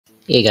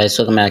Hey guys,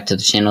 welcome back to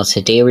the channel.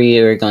 Today we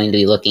are going to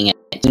be looking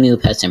at new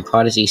pets in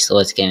Prodigy, so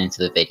let's get into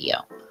the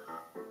video.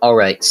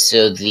 Alright,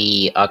 so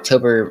the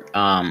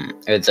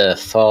the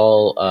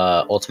fall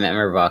Ultimate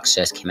Member Box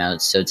just came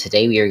out, so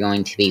today we are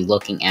going to be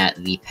looking at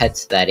the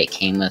pets that it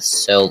came with,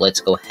 so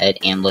let's go ahead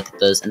and look at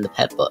those in the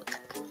pet book.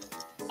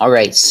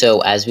 Alright,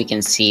 so as we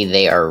can see,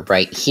 they are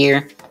right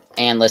here,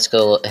 and let's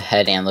go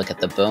ahead and look at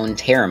the Bone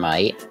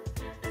Terromite.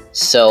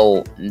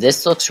 So,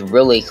 this looks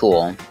really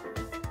cool.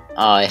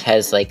 It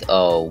has like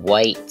a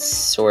white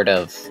sort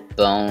of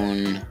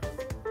bone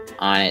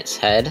on its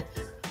head.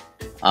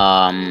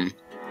 You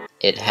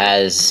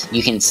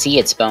can see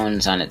its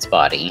bones on its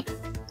body.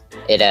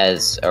 It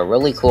has a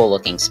really cool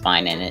looking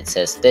spine, and it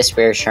says, "This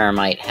rare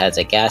Terromite has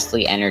a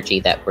ghastly energy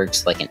that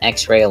works like an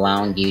X-ray,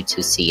 allowing you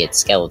to see its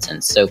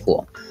skeleton." So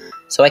cool.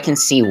 So I can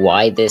see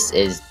why this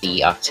is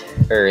the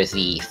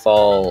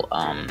fall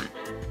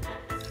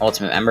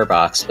Ultimate Member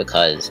Box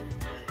because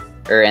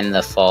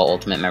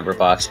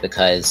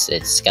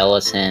it's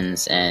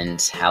skeletons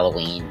and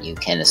Halloween you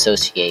can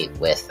associate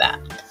with that.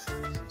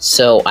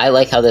 So I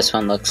like how this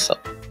one looks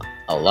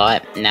a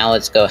lot. Now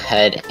let's go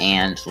ahead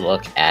and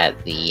look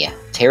at the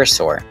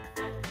Terrosaur.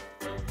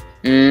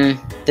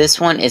 This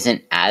one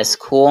isn't as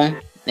cool.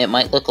 It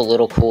might look a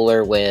little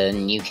cooler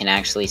when you can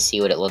actually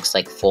see what it looks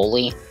like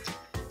fully,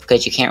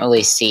 because you can't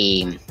really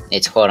see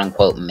its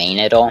quote-unquote mane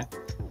at all.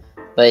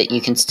 But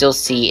you can still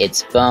see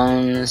its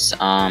bones.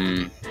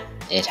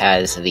 It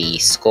has the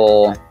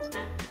skull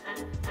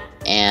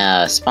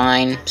and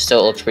spine, so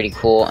it looks pretty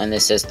cool. And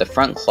this says, "The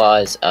front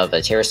claws of a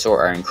Terrosaur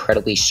are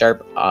incredibly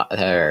sharp,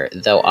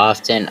 though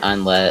often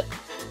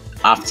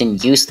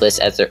useless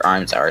as their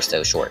arms are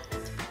so short."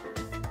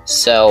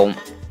 So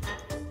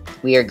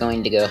we are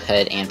going to go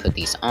ahead and put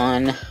these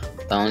on.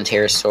 Bone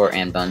Terrosaur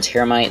and Bone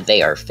Terromite,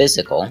 they are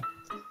physical.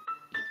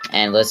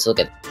 And let's look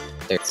at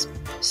their...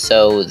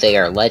 So they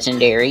are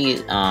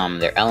legendary.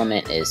 Their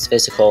element is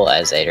physical,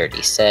 as I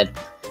already said.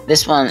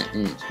 This one,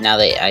 now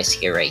that I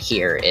see it right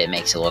here, it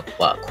makes it look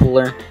a lot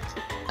cooler.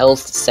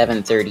 Health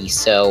 730,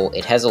 so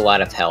it has a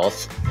lot of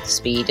health.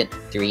 Speed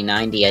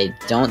 390, I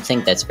don't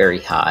think that's very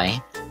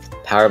high.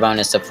 Power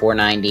bonus of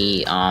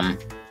 490,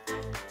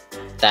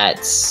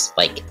 that's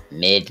like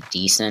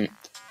mid-decent.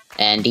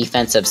 And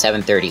defense of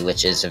 730,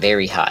 which is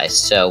very high,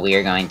 so we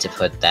are going to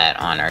put that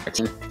on our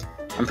team.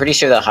 I'm pretty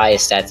sure the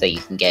highest stats that you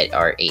can get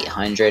are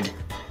 800.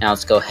 Now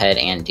let's go ahead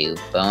and do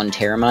Bone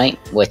Terromite,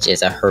 which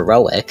is a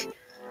heroic.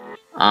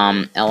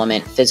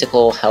 Element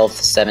physical, health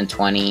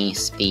 720,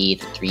 speed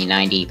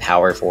 390,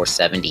 power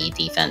 470,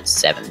 defense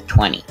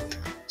 720.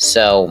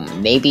 So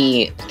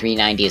maybe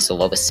 390 is the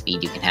lowest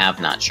speed you can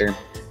have, not sure.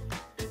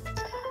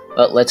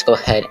 But let's go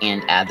ahead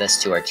and add this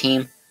to our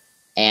team,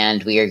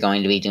 and we are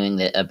going to be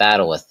doing a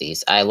battle with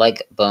these. I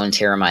like Bone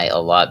Terromite a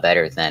lot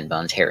better than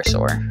Bone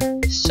Terrosaur.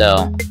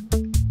 So,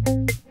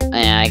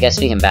 I guess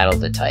we can battle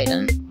the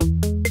Titan.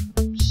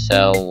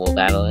 So we'll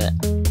battle it.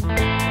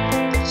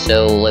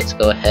 So let's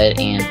go ahead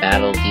and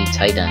battle the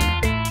Titan.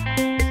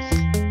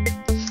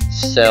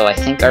 So I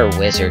think our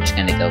wizard's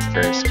gonna go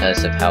first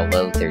because of how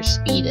low their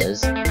speed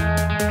is.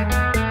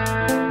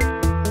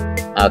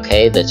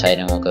 Okay, the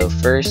Titan will go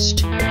first.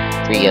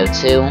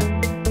 302.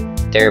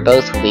 They're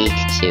both weak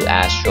to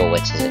Astral,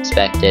 which is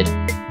expected.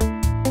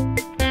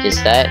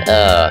 Is that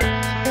a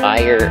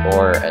fire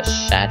or a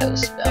shadow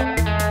spell?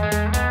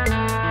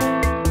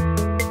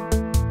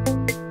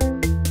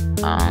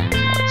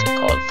 What's it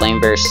called? Flame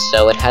Burst.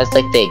 So it has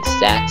like the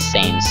exact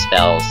same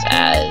spells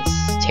as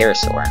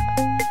Terrosaur.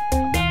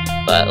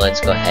 But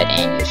let's go ahead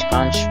and use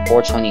Punch.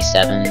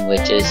 427,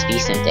 which is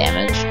decent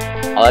damage.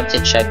 I'll have to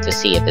check to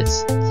see if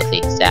it's the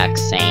exact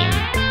same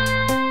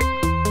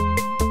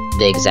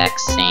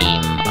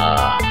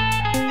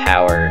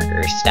power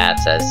or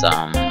stats as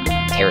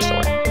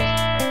Terrosaur.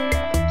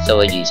 So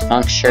we'll use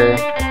Puncture.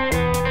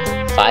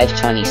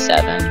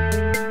 527.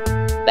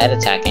 That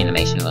attack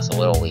animation was a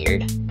little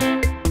weird.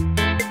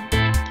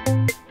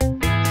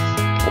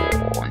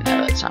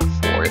 That's not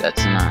 4,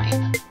 that's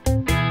 9.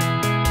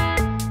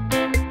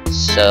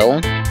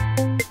 So,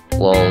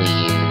 we'll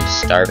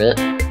use Starbit.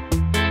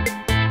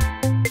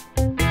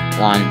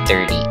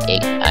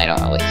 138, I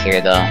don't really care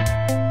though.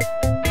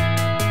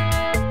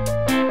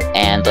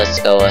 And let's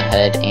go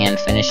ahead and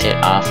finish it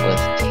off with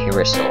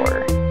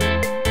Terrosaur.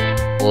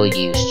 We'll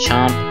use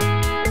Chomp.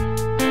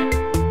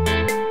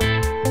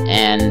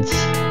 And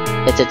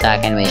its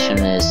attack animation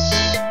is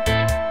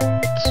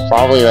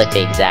probably like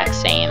the exact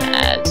same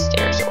as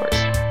Terrosaur's.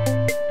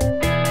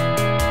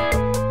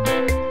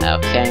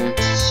 Okay,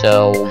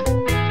 so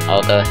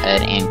I'll go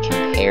ahead and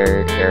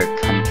compare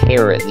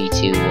the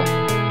two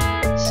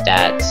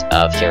stats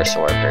of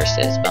Terrosaur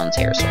versus Bone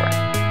Terrosaur.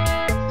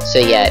 So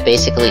yeah, it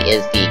basically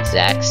is the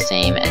exact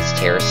same as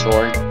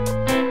Terrosaur,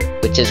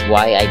 which is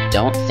why I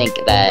don't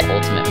think that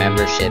Ultimate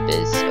Membership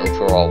is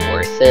overall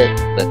worth it,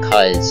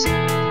 because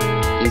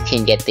you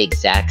can get the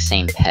exact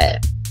same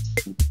pet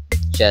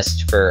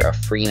just for a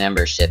free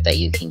membership that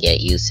you can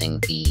get using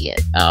the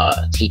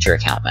teacher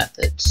account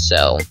method.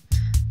 So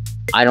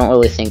I don't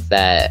really think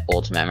that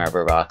Ultimate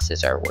Member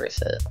Boxes are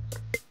worth it.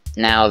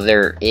 Now,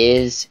 there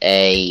is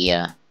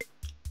a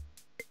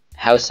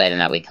house item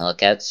that we can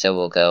look at, so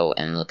we'll go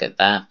and look at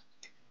that.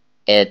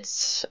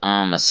 It's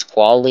a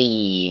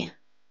squally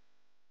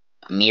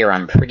mirror,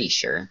 I'm pretty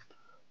sure.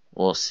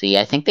 We'll see.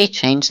 I think they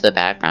changed the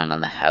background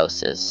on the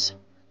houses.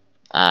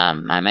 I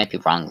might be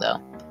wrong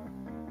though.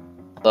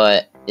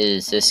 But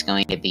is this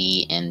going to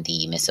be in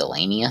the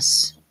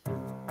miscellaneous?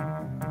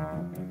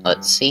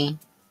 Let's see.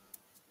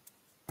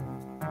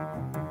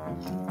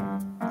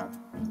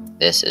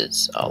 This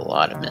is a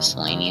lot of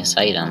miscellaneous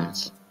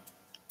items.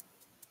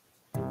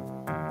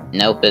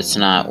 Nope, it's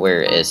not.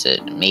 Where is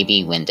it?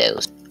 Maybe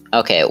Windows.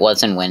 Okay, it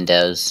was in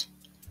Windows.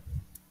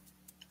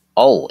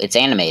 Oh, it's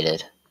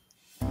animated.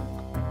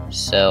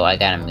 So I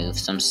gotta move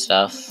some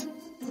stuff.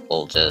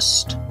 We'll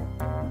just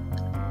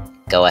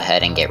go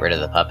ahead and get rid of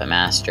the Puppet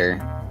Master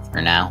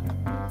for now.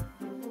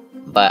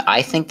 But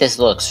I think this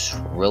looks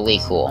really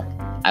cool.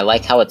 I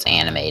like how it's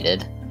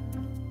animated.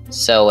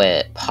 So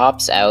it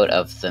pops out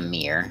of the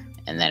mirror,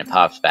 and then it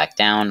pops back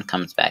down,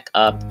 comes back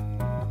up.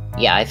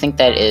 Yeah, I think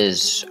that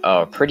is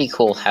a pretty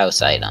cool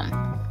house item.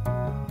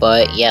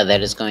 But yeah,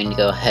 that is going to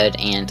go ahead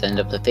and end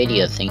up the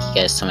video. Thank you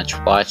guys so much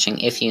for watching.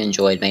 If you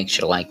enjoyed, make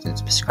sure to like and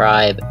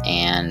subscribe,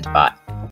 and bye.